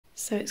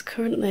So it's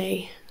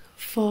currently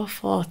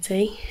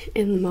 4:40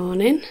 in the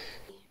morning.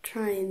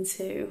 Trying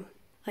to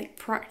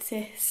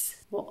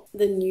practice what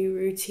the new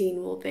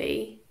routine will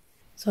be.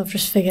 So I've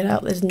just figured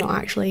out there's not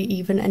actually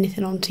even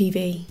anything on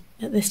TV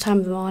at this time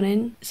of the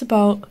morning. It's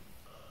about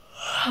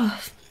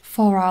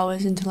 4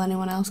 hours until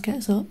anyone else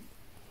gets up.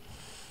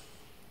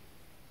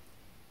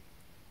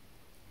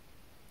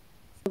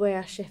 The way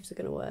our shifts are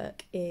going to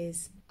work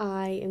is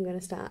I am going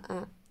to start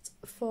at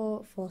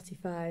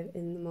 4:45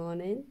 in the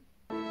morning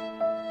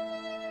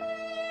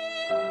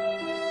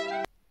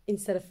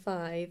instead of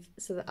 5,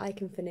 so that I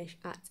can finish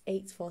at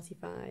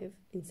 8:45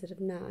 instead of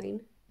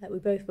 9. We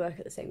both work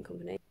at the same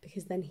company,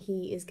 because then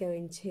he is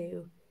going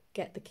to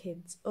get the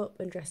kids up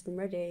and dressed and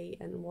ready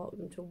and walk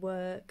them to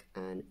work,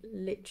 and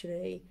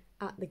literally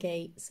at the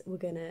gates we're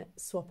going to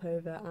swap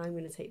over. I'm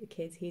going to take the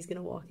kids, he's going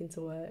to walk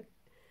into work,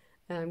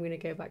 and I'm going to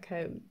go back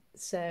home.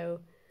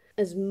 So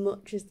as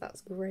much as that's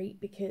great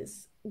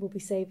because we'll be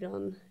saving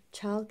on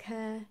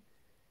childcare,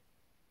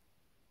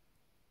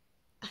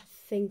 I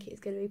think it's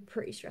going to be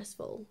pretty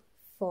stressful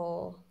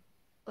for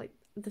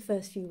the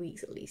first few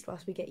weeks at least,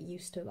 whilst we get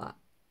used to that.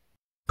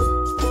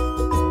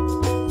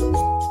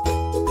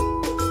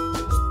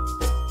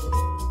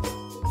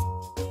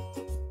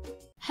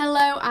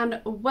 Hello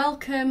and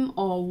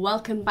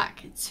welcome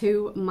back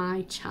to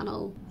my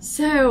channel.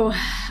 So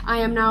I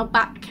am now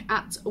back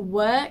at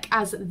work,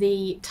 as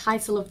the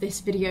title of this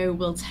video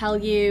will tell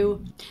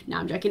you. No,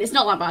 I'm joking, it's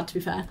not that bad, to be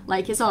fair.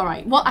 It's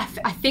alright. Well,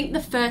 I think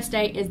the first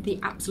day is the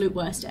absolute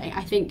worst day.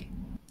 I think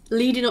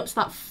leading up to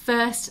that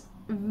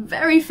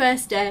very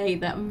first day,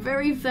 that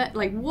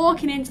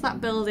walking into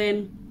that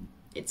building,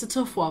 it's a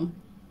tough one.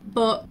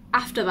 But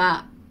after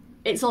that,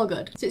 it's all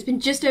good. So it's been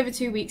just over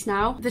 2 weeks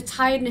now. The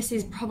tiredness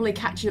is probably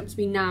catching up to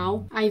me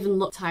now. I even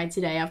look tired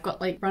today. I've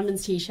got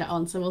Brandon's t-shirt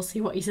on, so we'll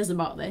see what he says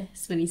about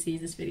this when he sees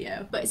this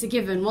video. But it's a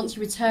given, once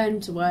you return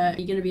to work,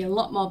 you're gonna be a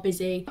lot more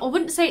busy. I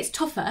wouldn't say it's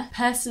tougher.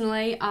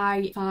 Personally,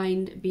 I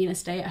find being a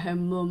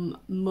stay-at-home mum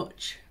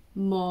much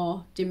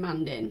more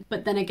demanding,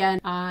 but then again,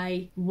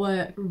 I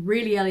work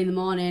really early in the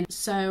morning,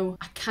 so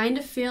I kind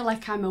of feel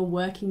like I'm a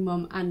working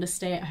mum and a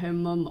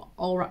stay-at-home mum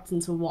all wrapped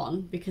into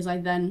one, because I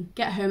then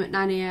get home at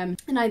 9 AM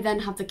and I then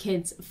have the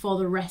kids for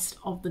the rest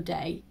of the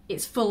day.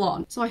 It's full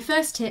on. So my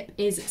first tip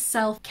is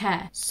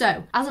self-care.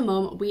 So as a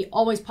mum, we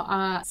always put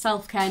our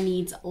self-care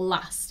needs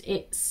last.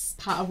 It's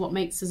part of what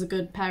makes us a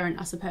good parent,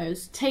 I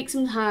suppose. Take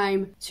some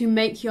time to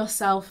make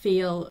yourself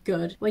feel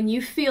good. When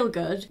you feel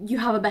good, you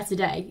have a better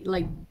day.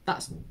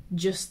 That's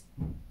just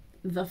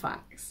the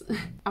facts.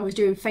 I was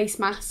doing face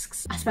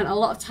masks. I spent a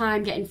lot of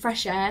time getting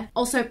fresh air.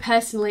 Also,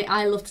 personally,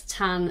 I love to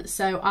tan,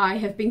 so I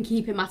have been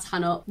keeping my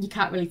tan up. You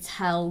can't really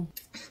tell.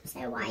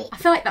 So white. I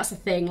feel like that's a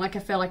thing. I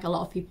feel like a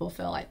lot of people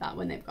feel like that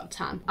when they've got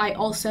tan. I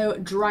also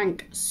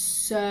drank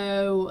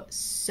so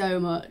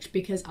much,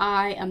 because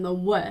I am the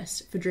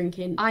worst for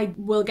drinking. I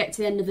will get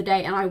to the end of the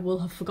day and I will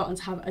have forgotten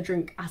to have a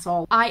drink at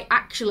all. I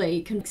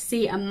actually can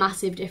see a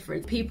massive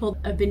difference. People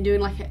have been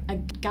doing a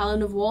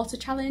gallon of water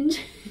challenge.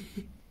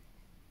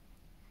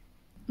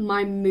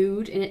 My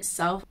mood in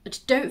itself, I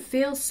just don't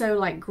feel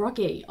so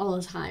groggy all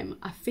the time.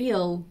 I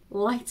feel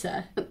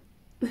lighter.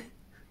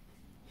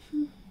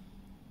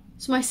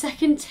 So my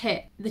second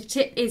tip, the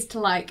tip is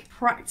to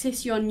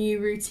practice your new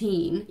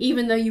routine,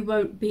 even though you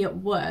won't be at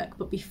work,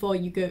 but before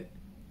you go.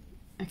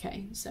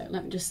 Okay, so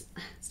let me just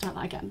start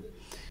that again.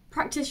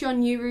 Practice your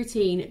new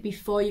routine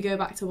before you go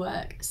back to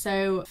work.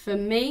 So for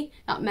me,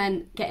 that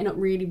meant getting up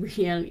really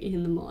early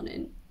in the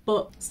morning.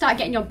 But start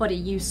getting your body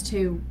used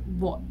to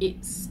what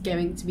it's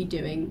going to be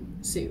doing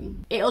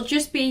soon. It'll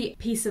just be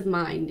peace of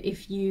mind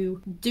if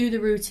you do the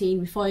routine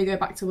before you go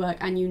back to work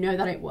and you know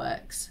that it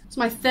works.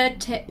 So my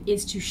third tip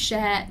is to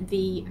share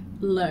the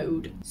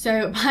load.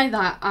 So by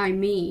that I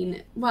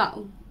mean,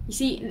 well, you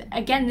see,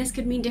 again, this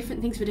could mean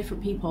different things for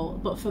different people,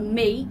 but for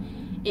me,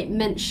 it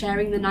meant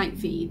sharing the night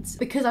feeds.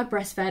 Because I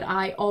breastfed,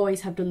 I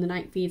always have done the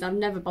night feeds. I've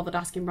never bothered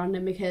asking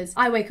Brandon, because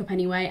I wake up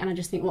anyway and I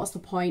just think, what's the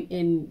point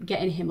in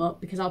getting him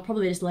up, because I'll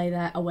probably just lay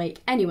there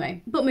awake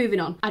anyway. But moving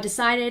on, I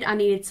decided I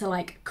needed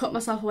to cut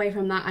myself away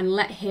from that and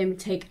let him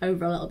take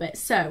over a little bit.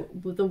 So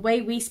the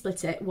way we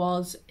split it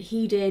was,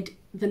 he did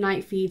the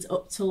night feeds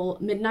up till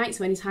midnight,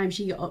 so anytime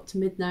she got up to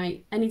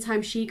midnight,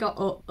 anytime she got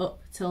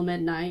up till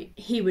midnight,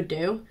 he would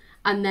do,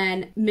 and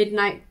then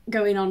midnight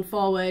going on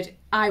forward,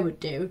 I would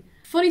do.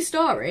 Funny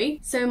story,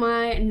 so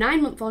my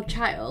 9-month-old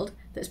child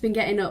that's been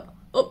getting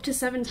up to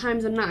 7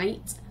 times a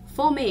night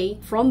for me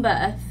from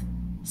birth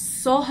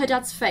saw her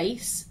dad's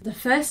face the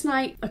first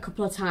night a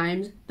couple of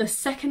times, the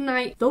second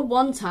night the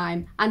one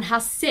time, and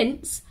has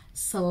since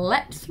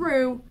slept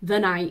through the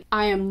night.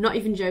 I am not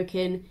even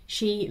joking.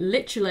 She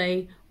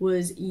literally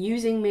was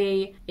using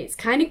me. It's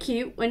kind of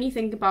cute when you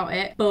think about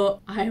it, but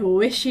I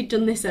wish she'd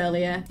done this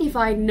earlier. If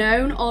I'd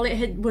known all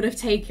it would have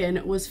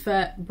taken was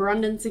for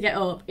Brandon to get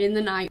up in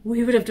the night,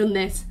 we would have done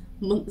this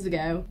months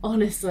ago,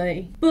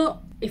 honestly.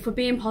 But if we're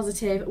being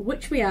positive,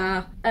 which we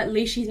are, at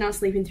least she's now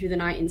sleeping through the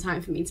night in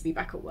time for me to be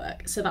back at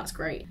work, so that's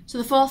great. So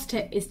the fourth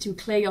tip is to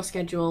clear your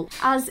schedule.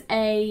 As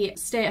a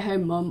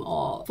stay-at-home mum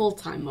or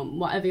full-time mum,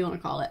 whatever you want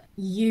to call it,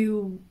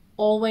 you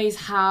always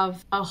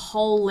have a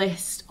whole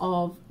list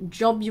of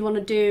jobs you want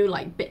to do,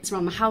 like bits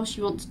around the house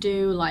you want to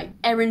do, like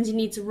errands you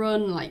need to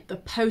run, like the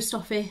post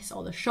office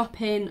or the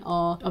shopping,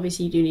 or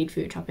obviously you do need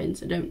food shopping,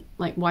 so don't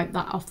like wipe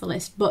that off the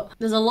list. But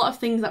there's a lot of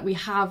things that we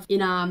have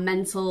in our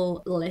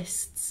mental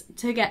lists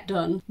to get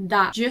done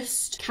that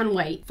just can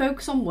wait.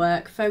 Focus on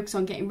work, focus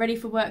on getting ready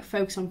for work,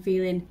 focus on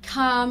feeling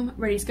calm,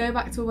 ready to go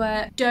back to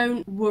work.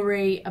 Don't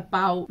worry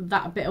about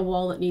that bit of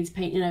wall that needs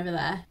painting over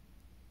there.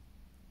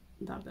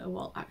 That bit of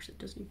wall actually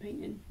does need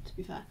painting, to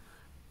be fair,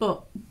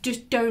 but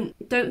just don't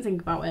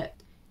think about it.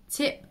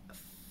 Tip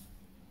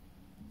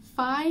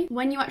 5,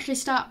 when you actually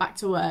start back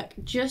to work,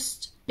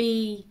 just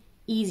be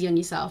easy on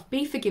yourself,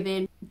 be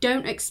forgiving.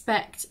 Don't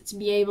expect to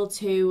be able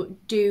to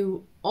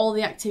do all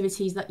the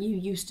activities that you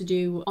used to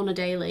do on a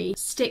daily.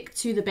 Stick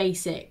to the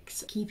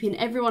basics, keeping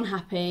everyone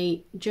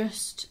happy.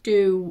 Just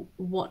do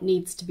what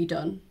needs to be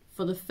done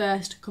for the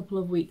first couple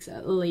of weeks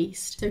at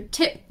least. So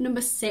tip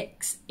number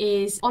 6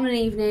 is, on an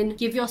evening,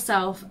 give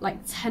yourself like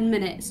 10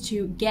 minutes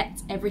to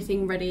get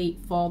everything ready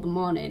for the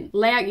morning.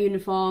 Lay out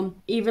uniform,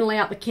 even lay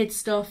out the kids'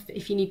 stuff.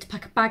 If you need to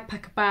pack a bag,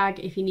 pack a bag.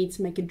 If you need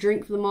to make a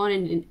drink for the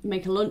morning,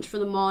 make a lunch for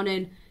the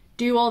morning.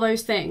 Do all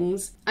those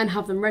things and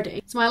have them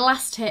ready. So my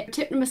last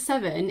tip number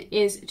 7,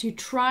 is to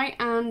try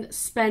and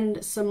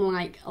spend some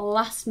like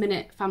last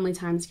minute family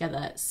time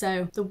together.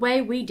 So the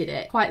way we did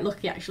it, quite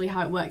lucky actually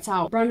how it worked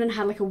out. Brandon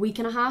had like a week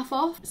and a half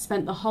off,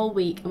 spent the whole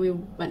week, and we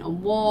went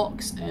on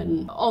walks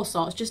and all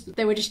sorts.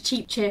 They were just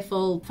cheap,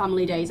 cheerful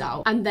family days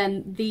out. And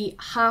then the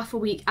half a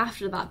week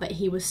after that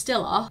he was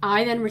still off,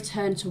 I then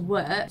returned to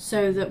work,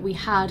 so that we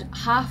had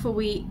half a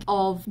week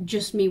of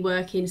just me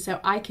working,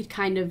 so I could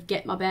kind of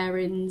get my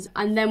bearings.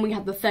 And then we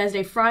had the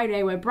Thursday,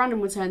 Friday where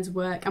Brandon returned to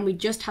work, and we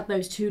just had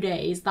those 2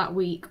 days that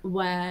week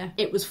where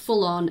it was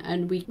full on,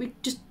 and we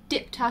just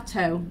dipped our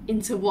toe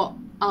into what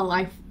our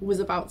life was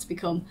about to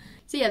become.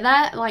 So yeah,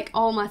 they're like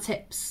all my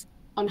tips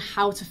on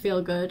how to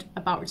feel good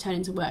about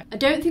returning to work. I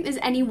don't think there's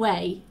any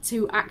way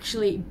to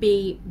actually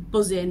be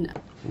buzzing.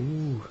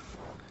 Ooh,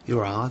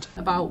 you're hard.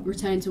 About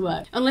returning to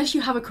work, unless you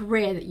have a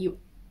career that you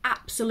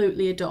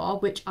absolutely adore,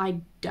 which I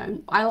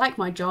don't. I like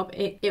my job,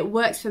 it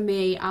works for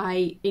me,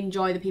 I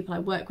enjoy the people I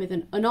work with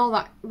and all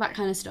that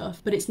kind of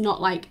stuff, but it's not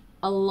like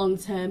a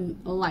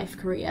long-term life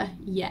career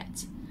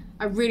yet.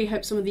 I really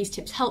hope some of these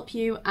tips help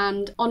you,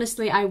 and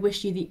honestly I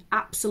wish you the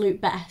absolute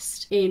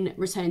best in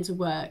returning to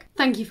work.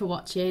 Thank you for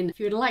watching.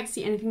 If you would like to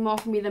see anything more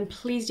from me, then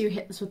please do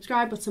hit the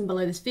subscribe button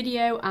below this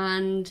video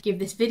and give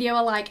this video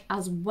a like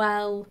as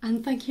well,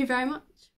 and thank you very much.